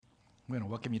I'm going to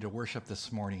welcome you to worship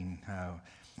this morning.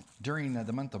 During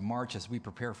the month of March, as we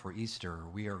prepare for Easter,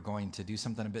 we are going to do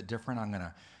something a bit different. I'm going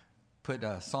to put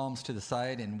Psalms to the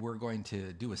side, and we're going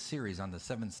to do a series on the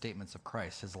 7 statements of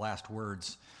Christ, his last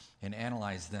words, and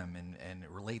analyze them and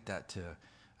relate that to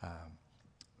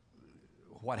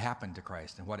what happened to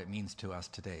Christ and what it means to us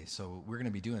today. So we're going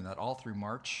to be doing that all through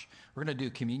March. We're going to do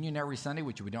communion every Sunday,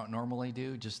 which we don't normally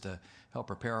do, just to help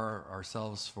prepare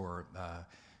ourselves for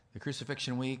the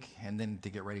crucifixion week, and then to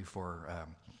get ready for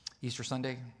Easter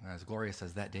Sunday, as glorious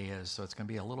as that day is. So it's going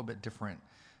to be a little bit different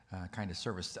kind of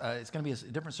service. It's going to be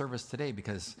a different service today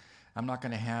because I'm not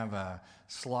going to have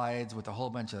slides with a whole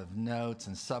bunch of notes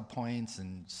and subpoints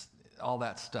and all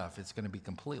that stuff. It's going to be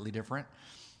completely different.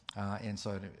 And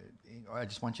so I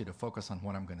just want you to focus on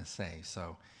what I'm going to say.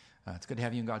 So it's good to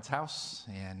have you in God's house,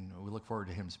 and we look forward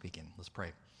to him speaking. Let's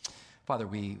pray. Father,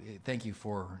 we thank you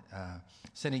for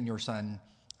sending your Son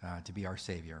to be our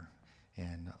Savior.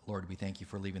 And Lord, we thank you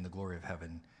for leaving the glory of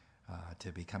heaven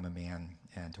to become a man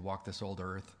and to walk this old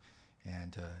earth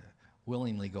and to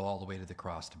willingly go all the way to the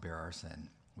cross to bear our sin.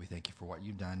 We thank you for what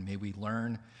you've done. May we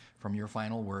learn from your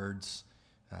final words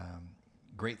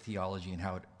great theology and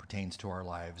how it pertains to our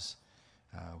lives.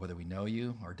 Whether we know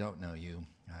you or don't know you,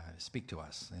 speak to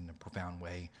us in a profound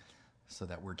way so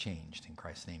that we're changed. In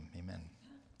Christ's name, amen.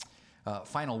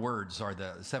 Final words are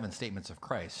the 7 statements of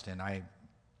Christ, and I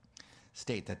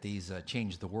state that these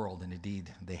changed the world, and indeed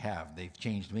they have. They've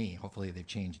changed me. Hopefully they've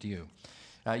changed you.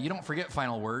 You don't forget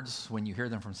final words when you hear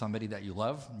them from somebody that you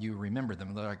love. You remember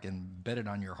them. They're like embedded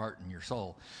on your heart and your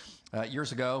soul.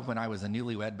 Years ago, when I was a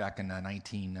newlywed back in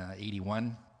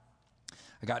 1981,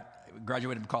 I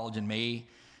graduated from college in May,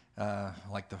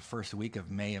 like the first week of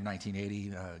May of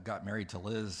 1980, got married to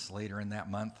Liz later in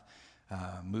that month,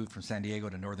 moved from San Diego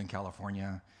to Northern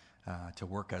California to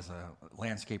work as a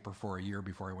landscaper for a year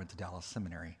before I went to Dallas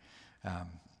Seminary.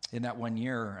 In that 1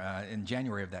 year, in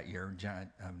January of that year,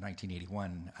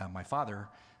 1981, my father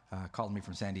called me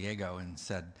from San Diego and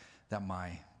said that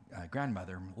my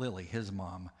grandmother, Lily, his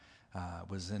mom,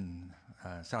 was in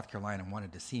South Carolina and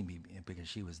wanted to see me because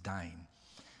she was dying.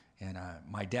 And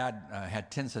my dad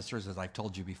had 10 sisters, as I've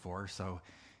told you before, so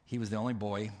he was the only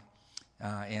boy.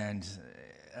 And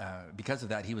because of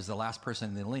that, he was the last person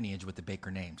in the lineage with the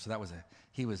Baker name. So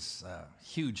he was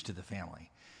huge to the family.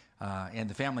 And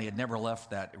the family had never left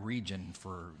that region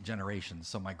for generations.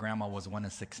 So my grandma was one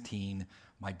of 16.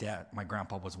 My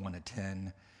grandpa was one of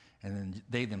 10. And then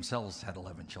they themselves had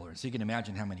 11 children. So you can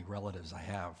imagine how many relatives I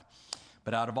have.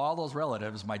 But out of all those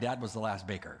relatives, my dad was the last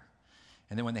Baker.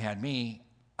 And then when they had me,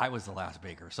 I was the last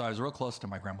Baker. So I was real close to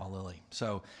my grandma Lily.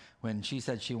 So when she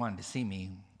said she wanted to see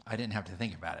me, I didn't have to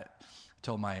think about it. I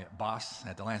told my boss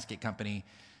at the landscape company,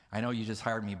 I know you just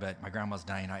hired me, but my grandma's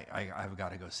dying. I've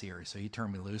got to go see her. So he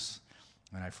turned me loose,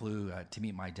 and I flew to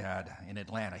meet my dad in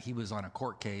Atlanta. He was on a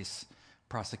court case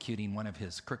prosecuting one of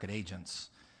his crooked agents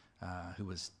who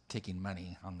was taking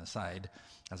money on the side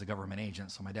as a government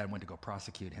agent. So my dad went to go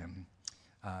prosecute him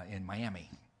in Miami.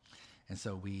 And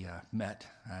so we met.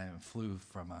 I flew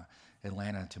from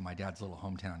Atlanta to my dad's little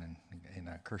hometown in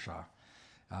Kershaw.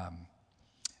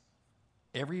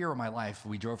 Every year of my life,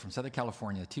 we drove from Southern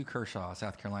California to Kershaw,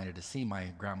 South Carolina, to see my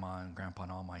grandma and grandpa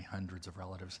and all my hundreds of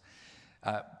relatives.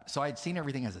 So I had seen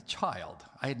everything as a child.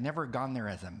 I had never gone there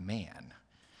as a man.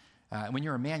 When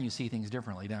you're a man, you see things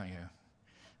differently, don't you?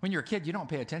 When you're a kid, you don't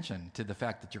pay attention to the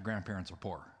fact that your grandparents are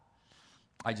poor.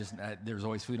 There was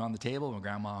always food on the table. My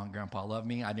grandma and grandpa loved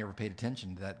me. I never paid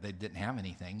attention to that. They didn't have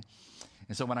anything.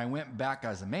 And so when I went back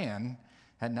as a man,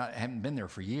 hadn't been there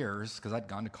for years because I'd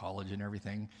gone to college and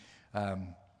everything.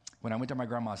 When I went to my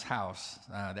grandma's house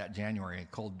that January,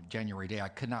 cold January day, I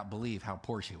could not believe how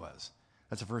poor she was.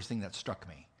 That's the first thing that struck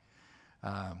me.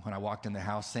 When I walked in the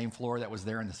house, same floor that was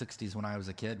there in the 60s when I was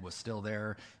a kid was still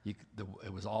there.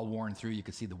 It was all worn through. You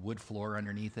could see the wood floor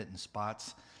underneath it in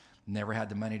spots. Never had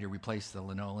the money to replace the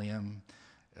linoleum.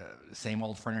 Same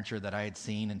old furniture that I had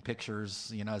seen in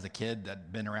pictures, as a kid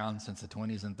that'd been around since the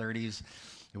 20s and 30s.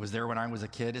 It was there when I was a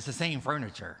kid. It's the same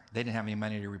furniture. They didn't have any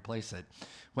money to replace it.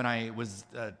 When I was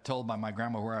told by my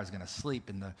grandma where I was going to sleep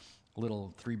in the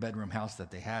little 3-bedroom house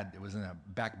that they had, it was in a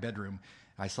back bedroom.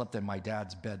 I slept in my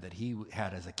dad's bed that he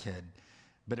had as a kid.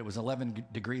 But it was 11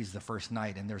 degrees the first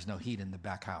night, and there's no heat in the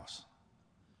back house.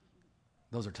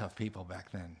 Those are tough people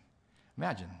back then.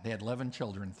 Imagine, they had 11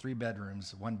 children, 3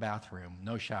 bedrooms, 1 bathroom,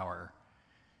 no shower,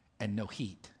 and no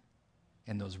heat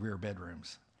in those rear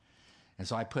bedrooms. And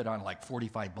so I put on like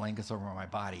 45 blankets over my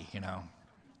body,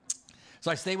 So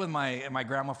I stayed with my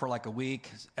grandma for like a week,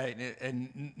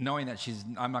 and knowing that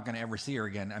I'm not going to ever see her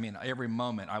again. I mean, every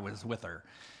moment I was with her.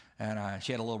 And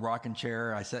she had a little rocking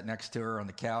chair. I sat next to her on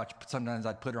the couch. Sometimes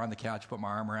I'd put her on the couch, put my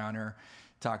arm around her,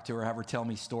 talk to her, have her tell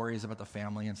me stories about the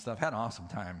family and stuff. Had an awesome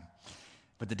time.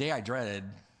 But the day I dreaded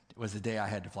was the day I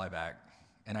had to fly back.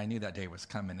 And I knew that day was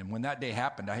coming. And when that day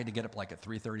happened, I had to get up like at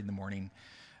 3:30 in the morning.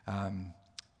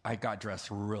 I got dressed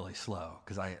really slow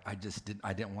because I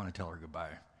didn't want to tell her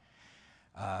goodbye.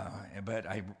 But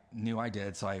I knew I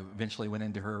did, so I eventually went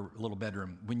into her little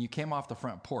bedroom. When you came off the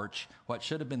front porch, what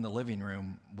should have been the living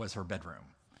room was her bedroom.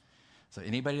 So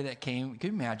anybody that came,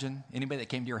 can you imagine, anybody that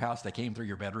came to your house, that came through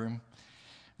your bedroom,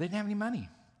 they didn't have any money.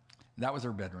 That was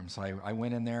her bedroom. So I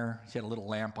went in there. She had a little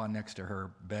lamp on next to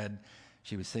her bed.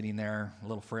 She was sitting there, a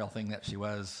little frail thing that she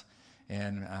was.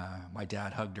 And my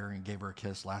dad hugged her and gave her a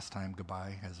kiss last time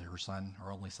goodbye as her son,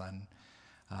 her only son.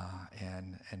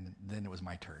 And then it was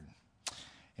my turn.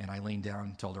 And I leaned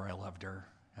down, told her I loved her.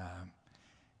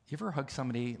 You ever hug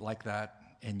somebody like that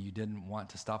and you didn't want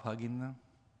to stop hugging them?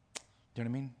 Do you know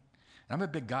what I mean? And I'm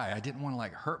a big guy. I didn't want to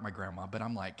like hurt my grandma, but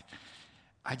I'm like,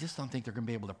 I just don't think they're going to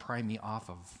be able to pry me off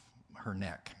of her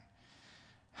neck.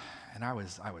 And I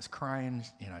was crying.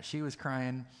 You know, she was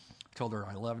crying. Told her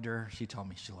I loved her. She told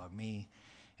me she loved me.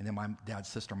 And then my dad's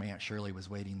sister, my Aunt Shirley, was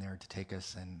waiting there to take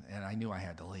us, and I knew I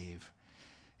had to leave.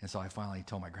 And so I finally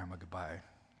told my grandma goodbye.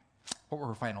 What were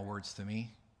her final words to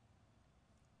me?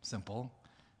 Simple.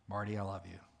 Marty, I love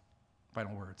you.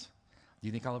 Final words. Do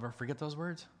you think I'll ever forget those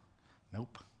words?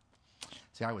 Nope.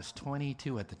 See, I was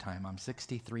 22 at the time. I'm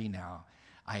 63 now.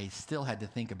 I still had to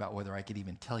think about whether I could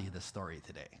even tell you this story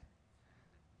today.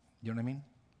 You know what I mean?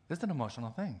 It's an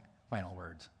emotional thing, final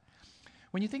words.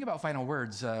 When you think about final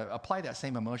words, apply that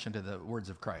same emotion to the words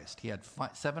of Christ. He had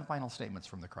 7 final statements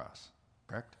from the cross,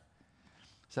 correct?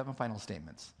 7 final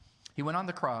statements. He went on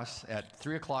the cross at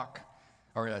 3 o'clock,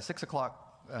 or 6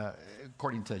 o'clock,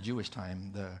 according to Jewish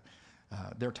time.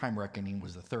 Their time reckoning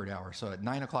was the 3rd hour. So at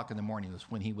 9 o'clock in the morning was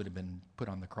when he would have been put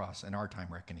on the cross in our time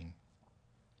reckoning.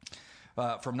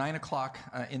 From 9 o'clock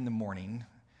in the morning,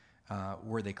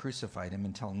 where they crucified him,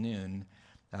 until noon,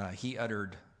 he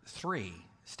uttered 3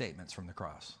 statements from the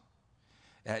cross.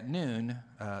 At noon,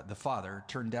 the Father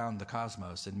turned down the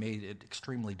cosmos and made it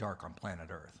extremely dark on planet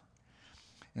Earth.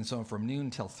 And so from noon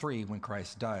till 3, when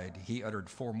Christ died, he uttered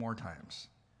 4 more times,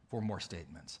 4 more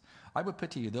statements. I would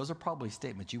put to you, those are probably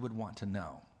statements you would want to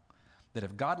know. That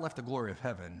if God left the glory of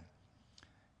heaven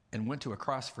and went to a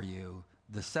cross for you,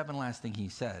 the 7 last thing he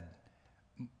said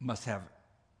must have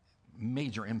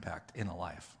major impact in a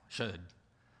life. Should.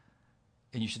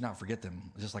 And you should not forget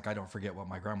them, just like I don't forget what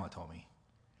my grandma told me.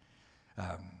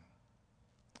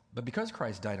 But because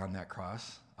Christ died on that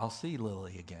cross, I'll see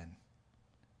Lily again,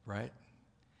 right?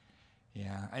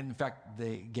 Yeah, and in fact,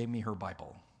 they gave me her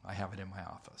Bible. I have it in my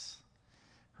office.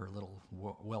 Her little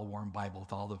well-worn Bible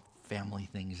with all the family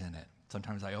things in it.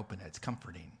 Sometimes I open it. It's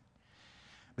comforting.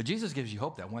 But Jesus gives you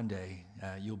hope that one day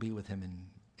you'll be with him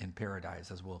in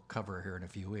paradise, as we'll cover here in a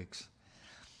few weeks.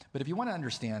 But if you want to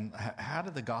understand, how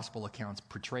do the gospel accounts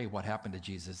portray what happened to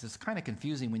Jesus? It's kind of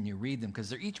confusing when you read them because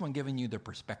they're each one giving you their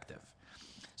perspective.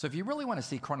 So if you really want to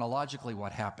see chronologically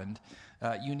what happened,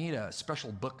 you need a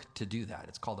special book to do that.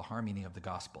 It's called the Harmony of the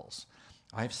Gospels.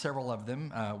 I have several of them.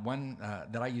 One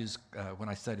that I use when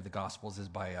I study the Gospels is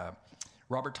by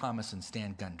Robert Thomas and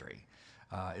Stan Gundry.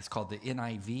 It's called the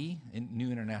NIV,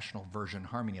 New International Version,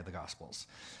 Harmony of the Gospels.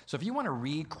 So if you want to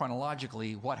read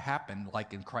chronologically what happened,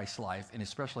 like in Christ's life, and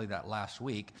especially that last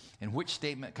week, and which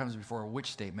statement comes before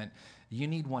which statement, you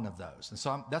need one of those. And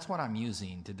so that's what I'm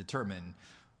using to determine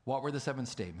what were the 7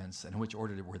 statements and which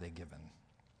order were they given.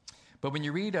 But when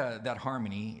you read that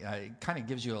harmony, it kind of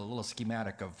gives you a little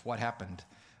schematic of what happened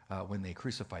when they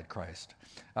crucified Christ.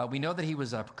 We know that he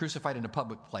was crucified in a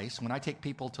public place. When I take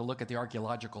people to look at the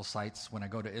archaeological sites when I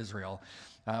go to Israel,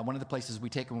 one of the places we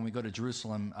take them when we go to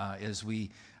Jerusalem is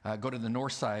we go to the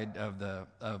north side of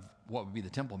what would be the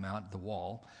Temple Mount, the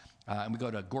wall, and we go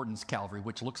to Gordon's Calvary,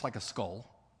 which looks like a skull.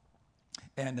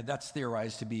 And that's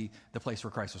theorized to be the place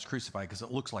where Christ was crucified because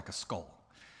it looks like a skull.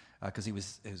 Because he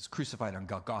was crucified on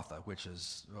Golgotha, which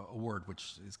is a word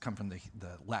which has come from the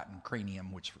Latin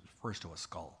cranium, which refers to a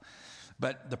skull.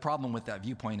 But the problem with that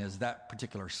viewpoint is that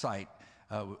particular site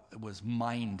was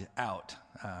mined out,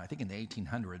 I think in the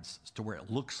 1800s, to where it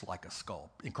looks like a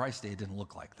skull. In Christ's day, it didn't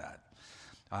look like that.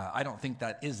 I don't think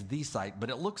that is the site, but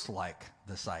it looks like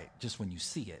the site just when you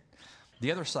see it.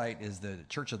 The other site is the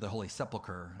Church of the Holy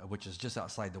Sepulchre, which is just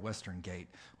outside the Western Gate,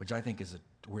 which I think is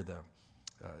where the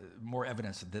more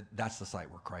evidence that that's the site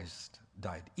where Christ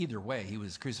died. Either way, he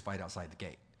was crucified outside the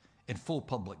gate in full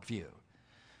public view.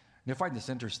 And I find this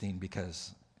interesting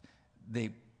because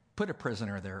they put a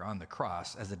prisoner there on the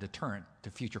cross as a deterrent to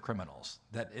future criminals,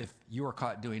 that if you are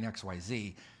caught doing X, Y,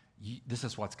 Z, this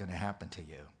is what's going to happen to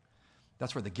you.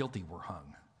 That's where the guilty were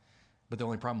hung. But the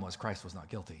only problem was Christ was not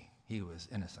guilty. He was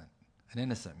innocent, an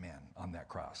innocent man on that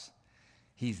cross.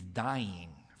 He's dying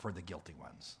for the guilty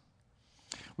ones.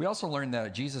 We also learned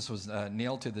that Jesus was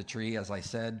nailed to the tree, as I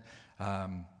said.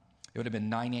 It would have been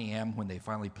 9 a.m. when they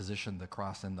finally positioned the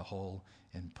cross in the hole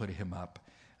and put him up.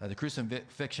 The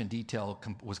crucifixion detail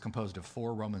was composed of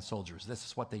 4 Roman soldiers. This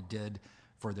is what they did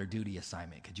for their duty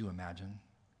assignment. Could you imagine?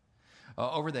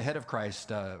 Over the head of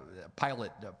Christ,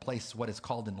 Pilate placed what is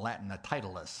called in Latin a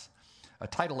titulus. A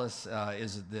titulus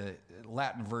is the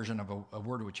Latin version of a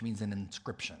word which means an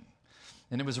inscription.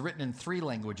 And it was written in 3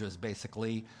 languages,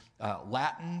 basically,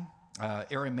 Latin,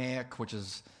 Aramaic, which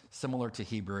is similar to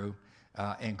Hebrew,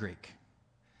 and Greek.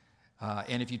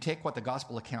 And if you take what the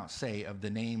gospel accounts say of the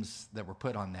names that were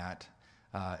put on that,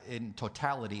 in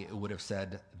totality, it would have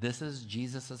said, this is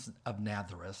Jesus of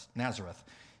Nazareth,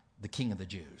 the King of the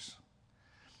Jews.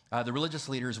 The religious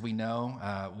leaders we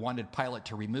know wanted Pilate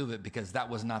to remove it because that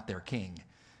was not their king.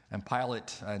 And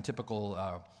Pilate, in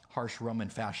typical harsh Roman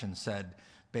fashion, said,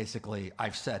 basically,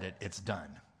 I've said it, it's done,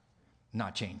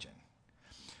 not changing.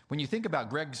 When you think about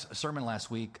Greg's sermon last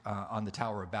week on the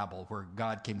Tower of Babel, where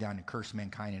God came down and cursed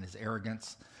mankind in his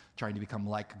arrogance, trying to become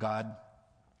like God,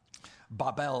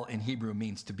 Babel in Hebrew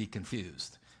means to be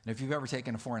confused. And if you've ever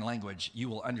taken a foreign language, you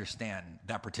will understand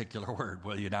that particular word,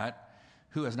 will you not?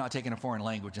 Who has not taken a foreign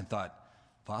language and thought,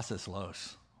 was ist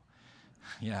los?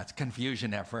 Yeah, it's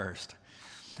confusion at first.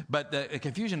 But the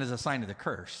confusion is a sign of the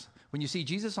curse. When you see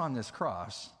Jesus on this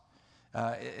cross,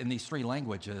 in these 3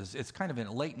 languages, it's kind of in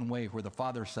a latent way where the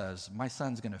Father says, my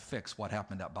son's going to fix what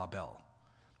happened at Babel.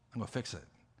 I'm going to fix it.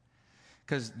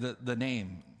 Because the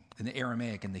name in the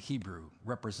Aramaic and the Hebrew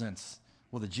represents,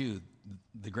 well, the Jew,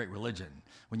 the great religion.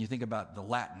 When you think about the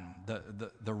Latin,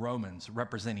 the Romans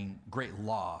representing great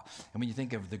law. And when you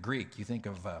think of the Greek, you think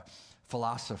of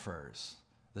philosophers,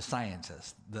 the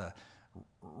scientists, the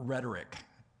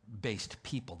rhetoric-based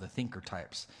people, the thinker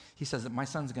types. He says that my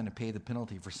son's going to pay the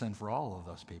penalty for sin for all of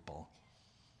those people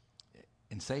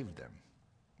and saved them.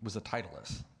 It was a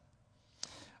titulus.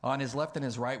 On his left and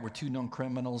his right were 2 known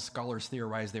criminals. Scholars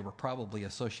theorize they were probably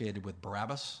associated with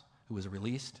Barabbas, who was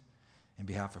released in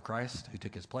behalf of Christ, who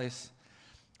took his place.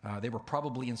 They were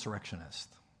probably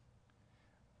insurrectionists.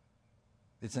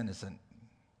 It's innocent.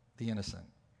 The innocent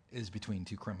is between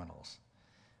 2 criminals.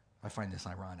 I find this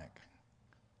ironic.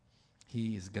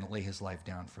 He is going to lay his life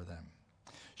down for them.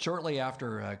 Shortly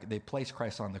after they place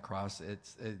Christ on the cross,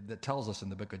 it tells us in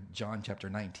the book of John chapter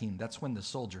 19, that's when the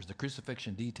soldiers, the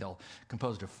crucifixion detail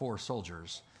composed of 4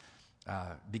 soldiers,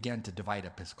 began to divide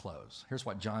up his clothes. Here's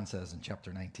what John says in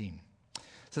chapter 19.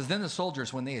 It says, then the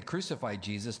soldiers, when they had crucified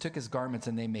Jesus, took his garments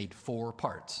and they made 4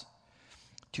 parts,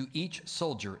 to each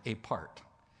soldier a part,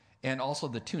 and also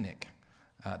the tunic.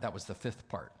 That was the 5th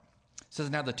part. It says,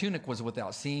 now the tunic was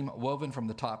without seam, woven from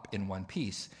the top in one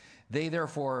piece. They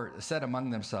therefore said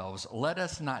among themselves, let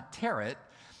us not tear it,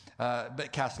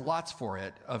 but cast lots for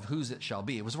it of whose it shall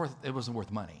be. It was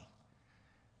worth money.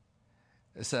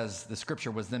 It says, the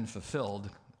scripture was then fulfilled,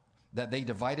 that they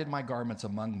divided my garments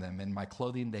among them, and my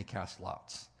clothing they cast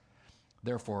lots.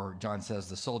 Therefore, John says,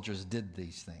 the soldiers did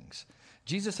these things.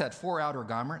 Jesus had 4 outer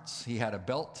garments. He had a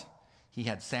belt, he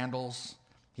had sandals,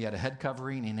 he had a head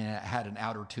covering, and he had an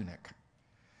outer tunic.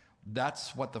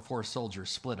 That's what the 4 soldiers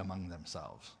split among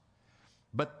themselves.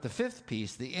 But the 5th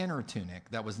piece, the inner tunic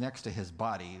that was next to his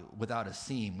body without a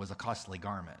seam, was a costly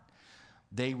garment.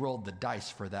 They rolled the dice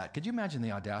for that. Could you imagine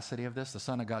the audacity of this? The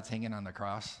Son of God's hanging on the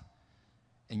cross,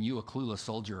 and you, a clueless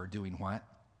soldier, are doing what?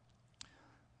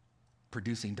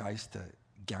 Producing dice to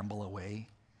gamble away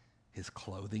his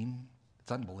clothing.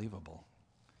 It's unbelievable.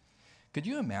 Could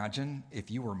you imagine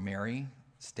if you were Mary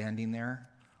standing there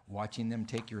watching them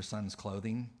take your son's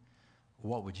clothing?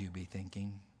 What would you be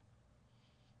thinking?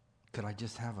 Could I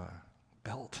just have a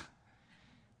belt?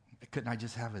 Couldn't I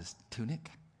just have his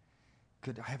tunic?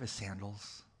 Could I have his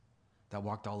sandals that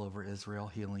walked all over Israel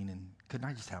healing? And couldn't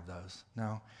I just have those?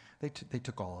 No, they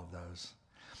took all of those.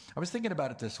 I was thinking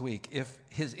about it this week. If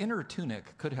his inner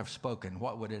tunic could have spoken,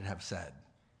 what would it have said?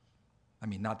 I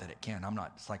mean, not that it can. I'm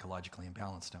not psychologically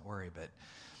imbalanced, don't worry.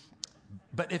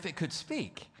 But if it could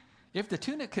speak, if the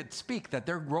tunic could speak that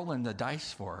they're rolling the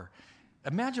dice for,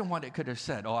 imagine what it could have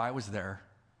said. Oh, I was there.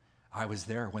 I was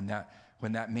there when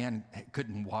that man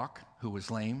couldn't walk, who was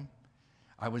lame.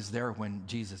 I was there when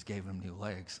Jesus gave him new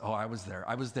legs. Oh, I was there.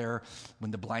 I was there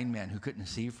when the blind man who couldn't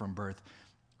see from birth,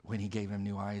 when he gave him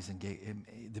new eyes and gave him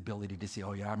the ability to see.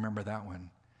 Oh, yeah, I remember that one.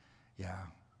 Yeah.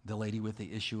 The lady with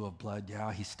the issue of blood.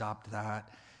 Yeah, he stopped that.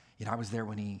 You know, I was there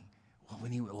when he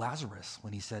Lazarus,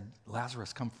 when he said,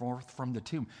 Lazarus, come forth from the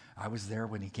tomb. I was there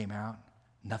when he came out.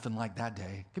 Nothing like that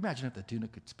day. Can you imagine if the tuna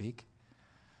could speak?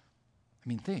 I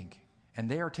mean, think. And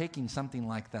they are taking something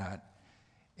like that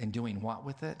and doing what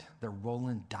with it? They're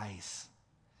rolling dice.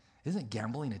 Isn't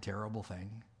gambling a terrible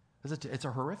thing? It's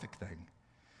a horrific thing.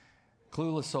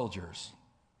 Clueless soldiers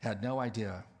had no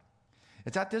idea.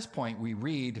 It's at this point we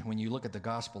read, when you look at the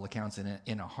gospel accounts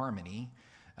in a harmony,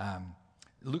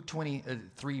 Luke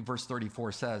 23, verse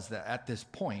 34 says that at this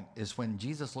point is when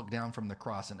Jesus looked down from the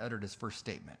cross and uttered his first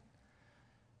statement.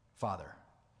 Father,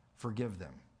 forgive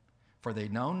them, for they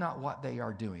know not what they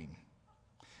are doing.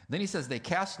 Then he says, they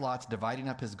cast lots, dividing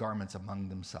up his garments among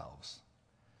themselves.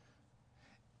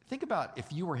 Think about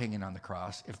if you were hanging on the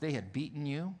cross, if they had beaten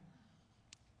you,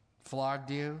 flogged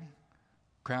you,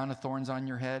 crown of thorns on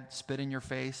your head, spit in your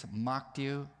face, mocked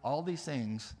you, all these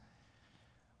things,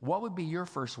 what would be your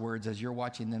first words as you're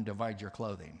watching them divide your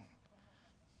clothing?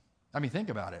 I mean, think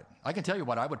about it. I can tell you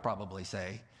what I would probably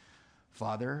say.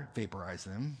 Father, vaporize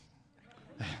them.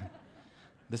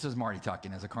 This is Marty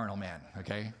talking as a carnal man,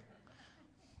 okay?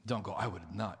 Don't go, I would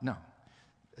not. No.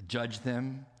 Judge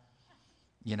them,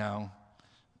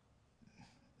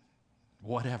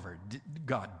 whatever.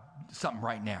 God, something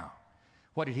right now.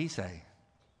 What did he say?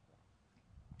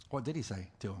 What did he say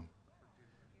to him?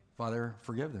 Father,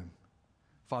 forgive them.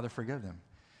 Father, forgive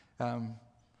them.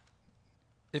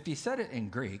 If he said it in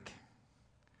Greek,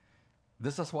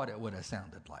 this is what it would have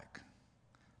sounded like.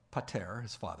 Pater,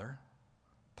 his father.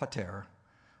 Pater.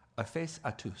 Aphes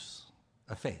atus.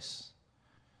 Aphes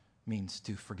means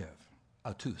to forgive.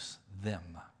 Atus,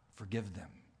 them. Forgive them.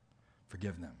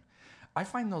 Forgive them. I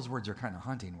find those words are kind of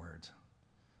haunting words.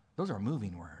 Those are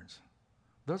moving words.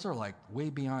 Those are like way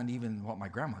beyond even what my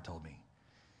grandma told me.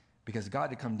 Because God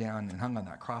had come down and hung on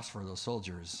that cross for those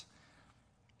soldiers.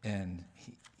 And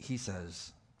he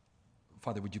says,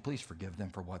 Father, would you please forgive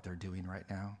them for what they're doing right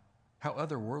now? How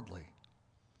otherworldly.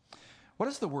 What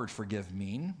does the word forgive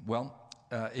mean? Well,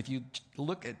 if you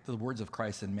look at the words of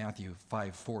Christ in Matthew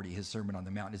 5:40, his Sermon on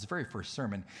the Mount, his very first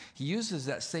sermon, he uses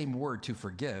that same word to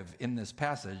forgive in this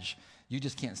passage. You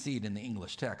just can't see it in the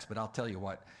English text, but I'll tell you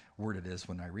what word it is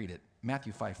when I read it.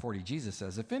 Matthew 5:40, Jesus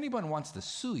says, if anyone wants to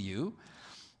sue you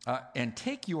and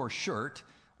take your shirt,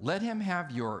 let him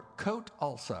have your coat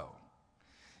also.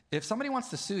 If somebody wants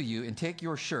to sue you and take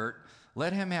your shirt,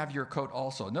 let him have your coat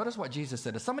also. Notice what Jesus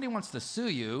said. If somebody wants to sue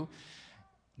you,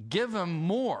 give him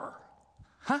more.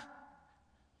 Huh?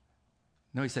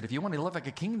 No, he said, if you want to live like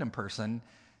a kingdom person,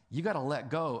 you got to let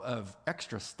go of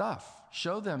extra stuff.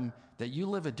 Show them that you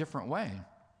live a different way.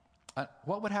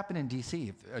 What would happen in D.C.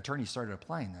 if attorneys started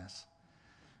applying this?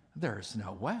 There's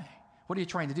no way. What are you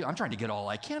trying to do? I'm trying to get all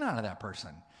I can out of that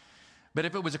person. But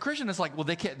if it was a Christian, it's like, well,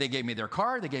 they gave me their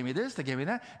car, they gave me this, they gave me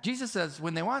that. Jesus says,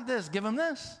 when they want this, give them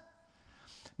this.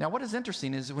 Now, what is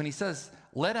interesting is when he says,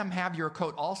 let them have your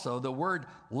coat also, the word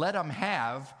let them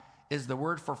have is the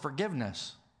word for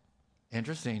forgiveness.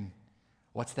 Interesting.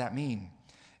 What's that mean?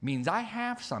 It means I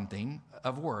have something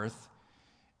of worth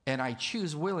and I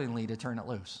choose willingly to turn it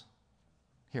loose.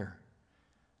 Here.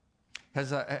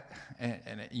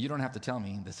 And you don't have to tell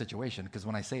me the situation, because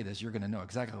when I say this, you're going to know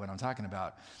exactly what I'm talking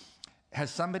about. Has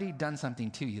somebody done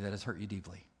something to you that has hurt you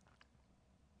deeply?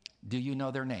 Do you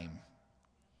know their name?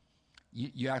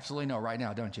 You absolutely know right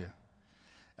now, don't you?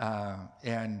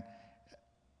 And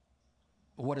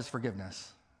what is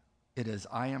forgiveness? It is,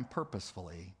 I am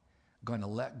purposefully going to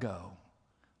let go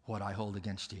what I hold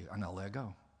against you. I'm going to let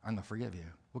go. I'm going to forgive you.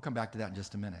 We'll come back to that in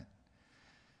just a minute.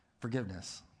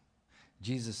 Forgiveness.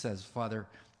 Jesus says, Father,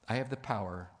 I have the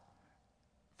power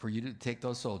for you to take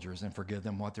those soldiers and forgive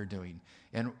them what they're doing.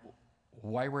 And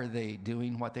why were they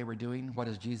doing what they were doing? What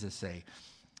does Jesus say?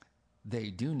 They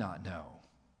do not know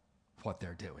what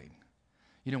they're doing.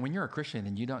 You know, when you're a Christian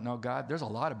and you don't know God, there's a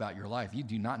lot about your life. You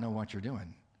do not know what you're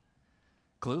doing.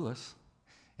 Clueless.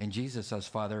 And Jesus says,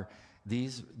 Father,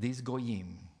 these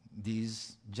goyim,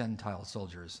 these Gentile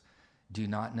soldiers, do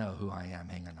not know who I am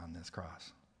hanging on this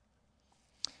cross.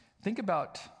 Think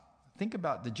about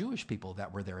the Jewish people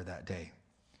that were there that day.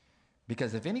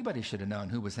 Because if anybody should have known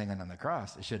who was hanging on the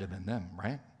cross, it should have been them,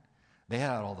 right? They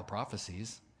had all the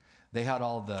prophecies. They had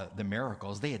all the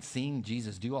miracles. They had seen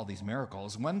Jesus do all these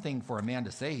miracles. One thing for a man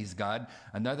to say he's God,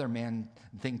 another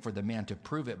thing for the man to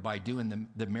prove it by doing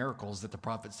the miracles that the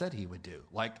prophet said he would do,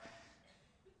 like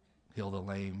heal the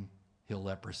lame, heal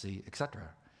leprosy, etc.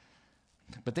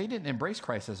 But they didn't embrace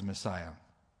Christ as Messiah.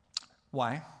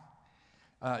 Why?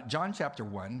 John chapter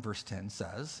 1, verse 10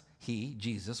 says, he,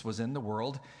 Jesus, was in the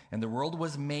world, and the world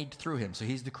was made through him. So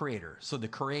he's the creator. So the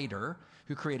creator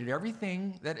who created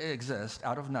everything that exists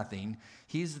out of nothing,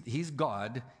 he's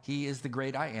God. He is the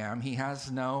great I am. He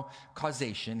has no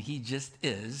causation. He just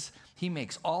is. He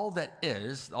makes all that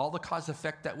is, all the cause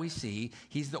effect that we see.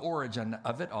 He's the origin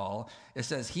of it all. It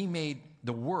says he made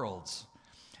the worlds,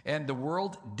 and the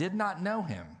world did not know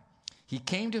him. He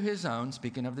came to his own,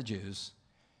 speaking of the Jews,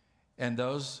 and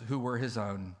those who were his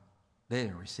own, they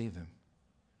didn't receive him.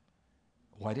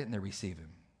 Why didn't they receive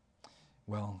him?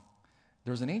 Well,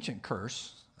 there's an ancient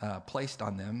curse placed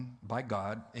on them by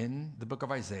God in the book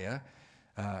of Isaiah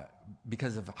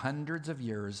because of hundreds of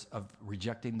years of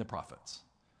rejecting the prophets.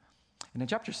 And in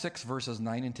chapter 6, verses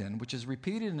 9 and 10, which is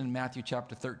repeated in Matthew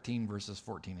chapter 13, verses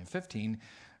 14 and 15,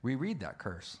 we read that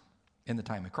curse in the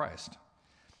time of Christ.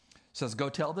 It says, go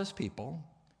tell this people,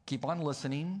 keep on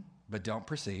listening, but don't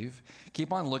perceive.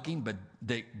 Keep on looking, but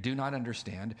they do not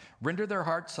understand. Render their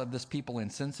hearts of this people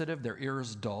insensitive, their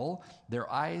ears dull,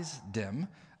 their eyes dim.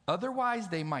 Otherwise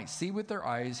they might see with their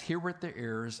eyes, hear with their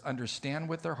ears, understand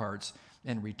with their hearts,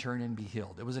 and return and be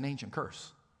healed. It was an ancient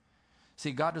curse.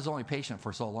 See, God is only patient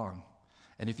for so long.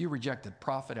 And if you rejected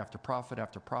prophet after prophet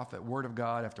after prophet, word of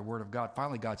God after word of God,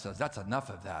 finally God says, that's enough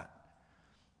of that.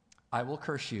 I will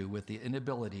curse you with the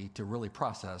inability to really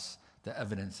process the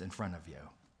evidence in front of you.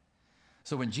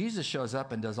 So when Jesus shows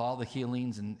up and does all the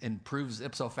healings and proves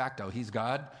ipso facto he's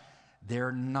God,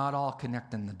 they're not all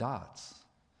connecting the dots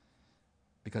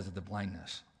because of the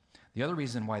blindness. The other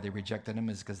reason why they rejected him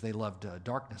is because they loved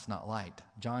darkness, not light.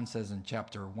 John says in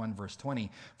chapter 1, verse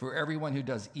 20, for everyone who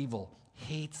does evil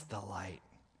hates the light.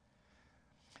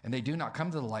 And they do not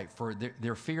come to the light for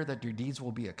their fear that their deeds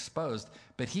will be exposed.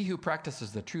 But he who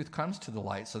practices the truth comes to the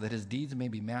light so that his deeds may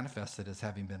be manifested as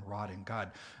having been wrought in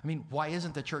God. I mean, why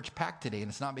isn't the church packed today?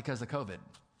 And it's not because of COVID.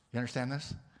 You understand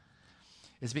this?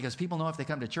 It's because people know if they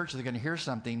come to church, they're going to hear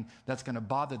something that's going to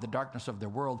bother the darkness of their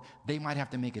world. They might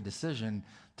have to make a decision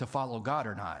to follow God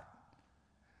or not.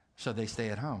 So they stay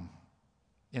at home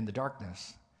in the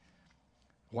darkness.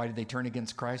 Why did they turn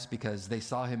against Christ? Because they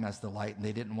saw him as the light and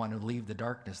they didn't want to leave the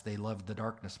darkness. They loved the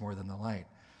darkness more than the light.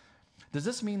 Does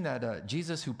this mean that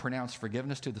Jesus, who pronounced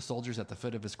forgiveness to the soldiers at the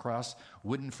foot of his cross,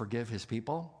 wouldn't forgive his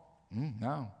people?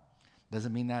 No,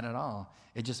 doesn't mean that at all.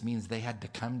 It just means they had to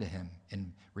come to him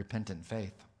in repentant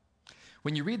faith.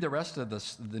 When you read the rest of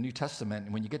the New Testament,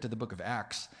 and when you get to the book of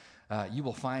Acts, you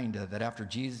will find that after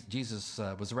Jesus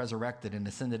was resurrected and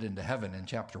ascended into heaven in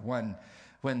chapter 1,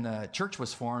 when the church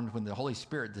was formed, when the Holy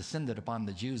Spirit descended upon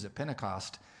the Jews at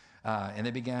Pentecost, and they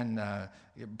began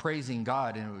praising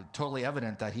God, and it was totally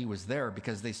evident that he was there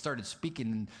because they started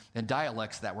speaking in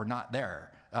dialects that were not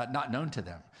there, not known to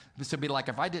them. So it'd be like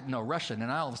if I didn't know Russian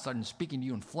and I all of a sudden speaking to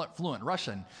you in fluent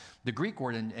Russian. The Greek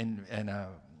word in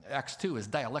Acts 2 is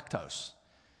dialectos.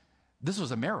 This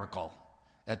was a miracle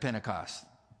at Pentecost.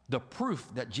 The proof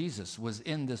that Jesus was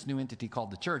in this new entity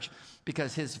called the church,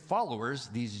 because his followers,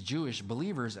 these Jewish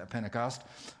believers at Pentecost,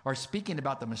 are speaking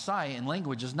about the Messiah in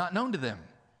languages not known to them.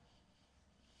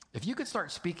 If you could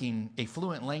start speaking a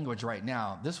fluent language right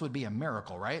now, this would be a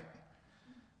miracle, right?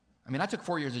 I mean, I took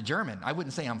 4 years of German. I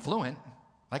wouldn't say I'm fluent.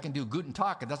 I can do Guten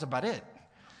Tag, and that's about it.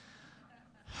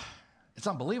 It's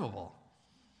unbelievable.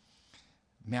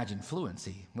 Imagine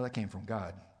fluency. Well, that came from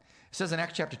God. It says in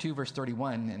Acts chapter 2, verse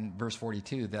 31 and verse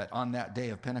 42 that on that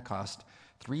day of Pentecost,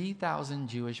 3,000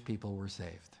 Jewish people were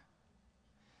saved.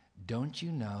 Don't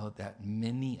you know that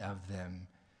many of them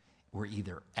were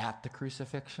either at the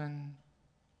crucifixion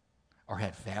or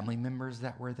had family members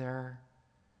that were there?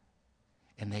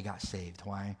 And they got saved.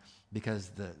 Why?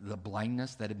 Because the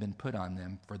blindness that had been put on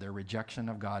them for their rejection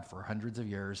of God for hundreds of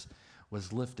years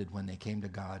was lifted when they came to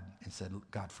God and said,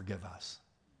 God, forgive us.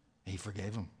 And he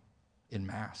forgave them en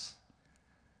masse.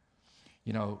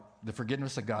 You know, the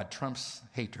forgiveness of God trumps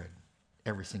hatred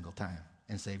every single time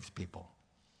and saves people.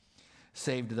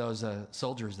 Saved those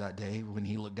soldiers that day when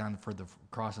he looked down for the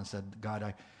cross and said,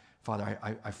 God, Father,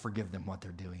 I forgive them what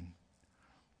they're doing.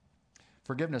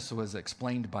 Forgiveness was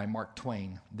explained by Mark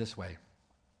Twain this way.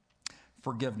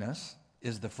 Forgiveness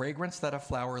is the fragrance that a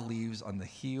flower leaves on the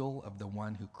heel of the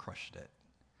one who crushed it.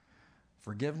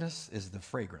 Forgiveness is the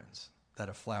fragrance that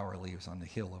a flower leaves on the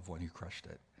heel of one who crushed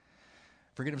it.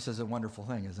 Forgiveness is a wonderful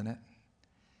thing, isn't it?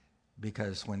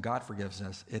 Because when God forgives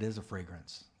us, it is a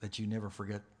fragrance that you never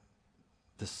forget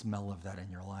the smell of that in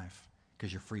your life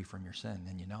because you're free from your sin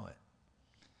and you know it.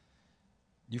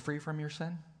 You free from your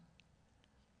sin?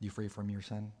 You free from your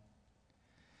sin?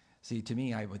 See, to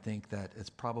me, I would think that it's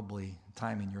probably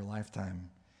time in your lifetime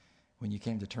when you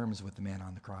came to terms with the man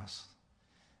on the cross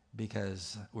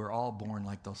because we're all born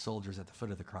like those soldiers at the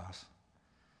foot of the cross,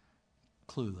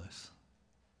 clueless.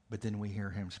 But then we hear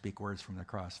him speak words from the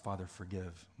cross. Father,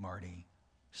 forgive Marty,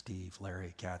 Steve,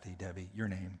 Larry, Kathy, Debbie, your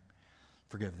name.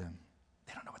 Forgive them.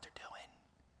 They don't know what they're doing.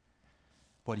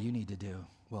 What do you need to do?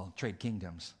 Well, trade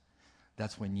kingdoms.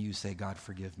 That's when you say, God,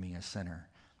 forgive me, a sinner.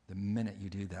 The minute you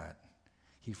do that,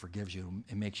 he forgives you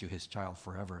and makes you his child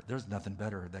forever. There's nothing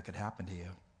better that could happen to you.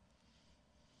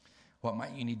 What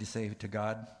might you need to say to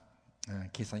God? In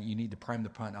case you need to prime the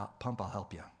pump, I'll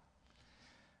help you.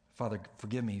 Father,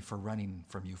 forgive me for running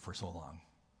from you for so long.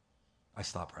 I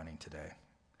stopped running today.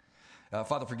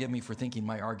 Father, forgive me for thinking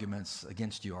my arguments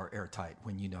against you are airtight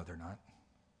when you know they're not.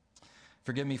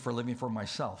 Forgive me for living for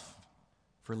myself,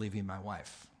 for leaving my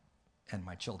wife and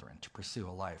my children to pursue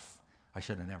a life I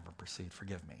should have never pursued.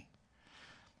 Forgive me.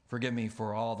 Forgive me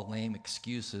for all the lame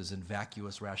excuses and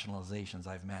vacuous rationalizations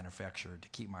I've manufactured to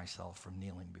keep myself from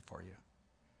kneeling before you.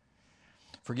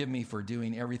 Forgive me for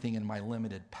doing everything in my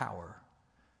limited power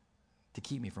to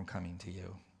keep me from coming to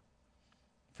you.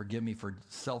 Forgive me for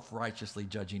self-righteously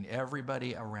judging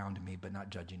everybody around me, but not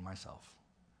judging myself.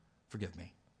 Forgive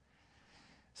me.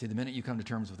 See, the minute you come to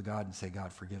terms with God and say,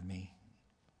 God, forgive me,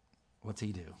 what's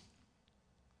he do?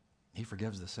 He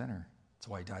forgives the sinner. That's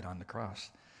why he died on the cross.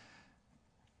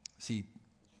 See,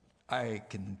 I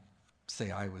can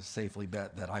say I was safely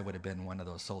bet that I would have been one of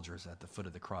those soldiers at the foot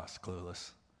of the cross,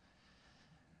 clueless.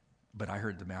 But I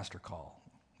heard the master call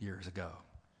years ago.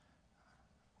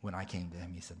 When I came to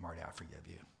him, he said, Marty, I forgive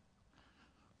you.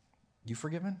 You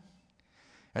forgiven?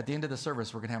 At the end of the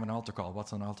service, we're going to have an altar call.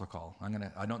 What's an altar call?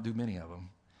 I don't do many of them,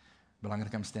 but I'm going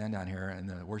to come stand down here, and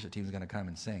the worship team is going to come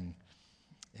and sing.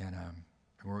 And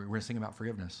we're going to sing about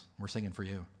forgiveness. We're singing for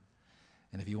you.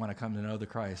 And if you want to come to know the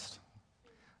Christ,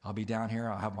 I'll be down here.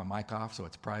 I'll have my mic off so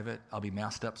it's private. I'll be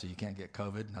masked up so you can't get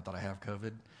COVID. Not that I have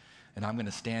COVID. And I'm going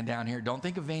to stand down here. Don't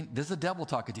think of vain. This is the devil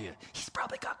talking to you. He's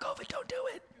probably got COVID. Don't do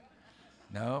it.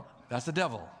 No, that's the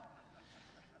devil.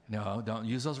 No, don't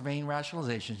use those vain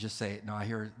rationalizations. Just say, no, I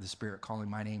hear the Spirit calling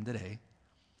my name today.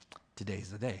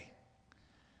 Today's the day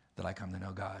that I come to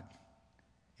know God.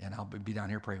 And I'll be down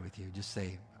here praying with you. Just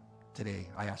say, today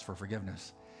I ask for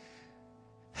forgiveness.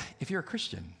 If you're a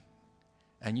Christian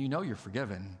and you know you're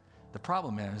forgiven, the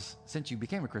problem is, since you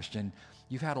became a Christian,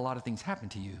 you've had a lot of things happen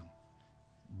to you.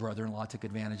 Brother-in-law took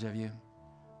advantage of you.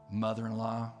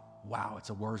 Mother-in-law, wow, it's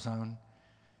a war zone.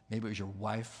 Maybe it was your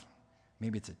wife.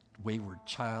 Maybe it's a wayward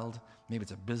child. Maybe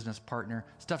it's a business partner.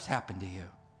 Stuff's happened to you.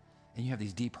 And you have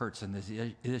these deep hurts and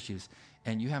these issues,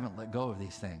 and you haven't let go of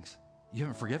these things. You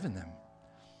haven't forgiven them.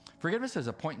 Forgiveness is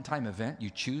a point-in-time event. You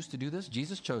choose to do this.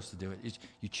 Jesus chose to do it.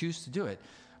 You choose to do it.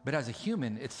 But as a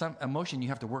human, it's some emotion you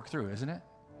have to work through, isn't it?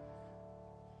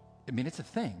 I mean, it's a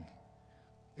thing.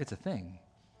 It's a thing.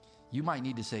 You might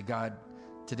need to say, God,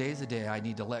 today's the day I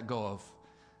need to let go of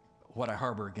what I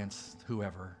harbor against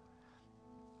whoever.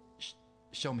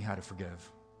 Show me how to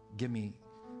forgive. Give me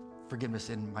forgiveness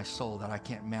in my soul that I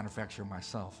can't manufacture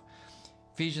myself.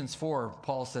 Ephesians 4,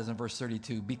 Paul says in verse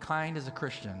 32, be kind as a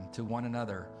Christian to one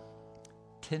another,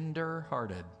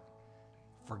 tender-hearted,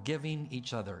 forgiving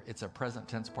each other. It's a present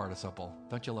tense participle.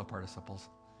 Don't you love participles?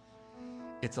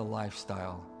 It's a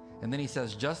lifestyle. And then he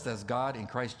says, just as God in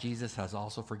Christ Jesus has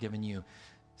also forgiven you.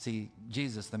 See,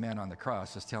 Jesus, the man on the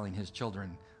cross, is telling his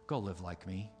children, go live like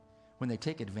me. When they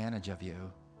take advantage of you,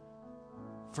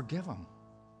 forgive them.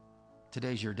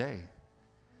 Today's your day.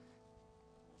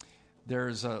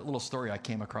 There's a little story I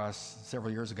came across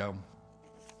several years ago.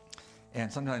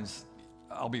 And sometimes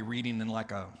I'll be reading in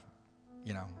like a,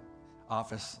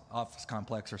 office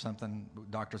complex or something,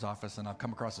 doctor's office, and I'll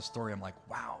come across a story. I'm like,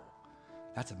 wow,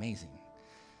 that's amazing.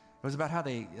 It was about how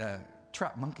they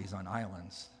trap monkeys on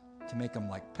islands to make them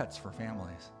like pets for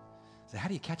families. So how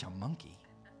do you catch a monkey?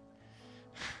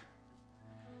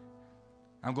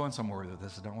 I'm going somewhere with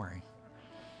this, so don't worry.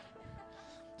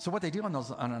 So what they do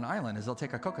on an island is they'll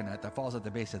take a coconut that falls at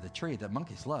the base of the tree that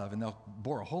monkeys love, and they'll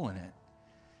bore a hole in it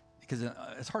because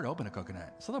it's hard to open a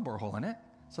coconut. So they'll bore a hole in it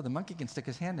so the monkey can stick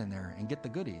his hand in there and get the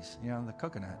goodies, the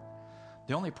coconut.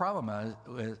 The only problem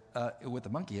with the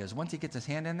monkey is once he gets his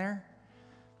hand in there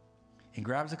and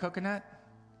grabs the coconut,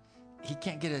 he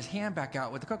can't get his hand back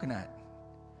out with the coconut.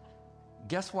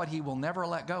 Guess what he will never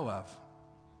let go of?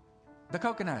 The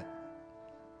coconut.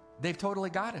 They've totally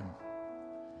got him.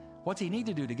 What's he need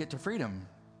to do to get to freedom?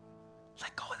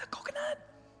 Let go of the coconut.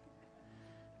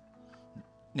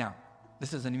 Now,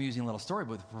 this is an amusing little story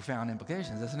with profound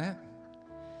implications, isn't it?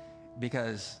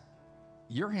 Because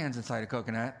your hand's inside a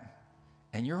coconut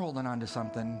and you're holding on to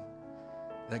something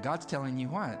that God's telling you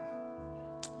what?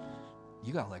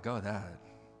 You got to let go of that.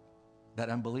 That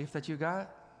unbelief that you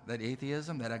got, that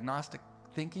atheism, that agnostic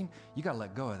thinking, you got to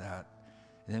let go of that.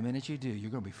 And the minute you do,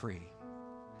 you're going to be free.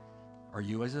 Or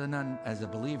you as a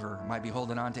believer might be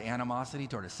holding on to animosity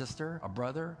toward a sister, a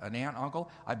brother, an aunt,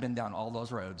 uncle. I've been down all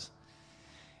those roads.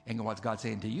 And what's God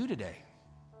saying to you today?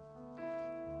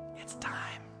 It's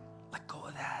time. Let go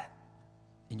of that,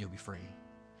 and you'll be free.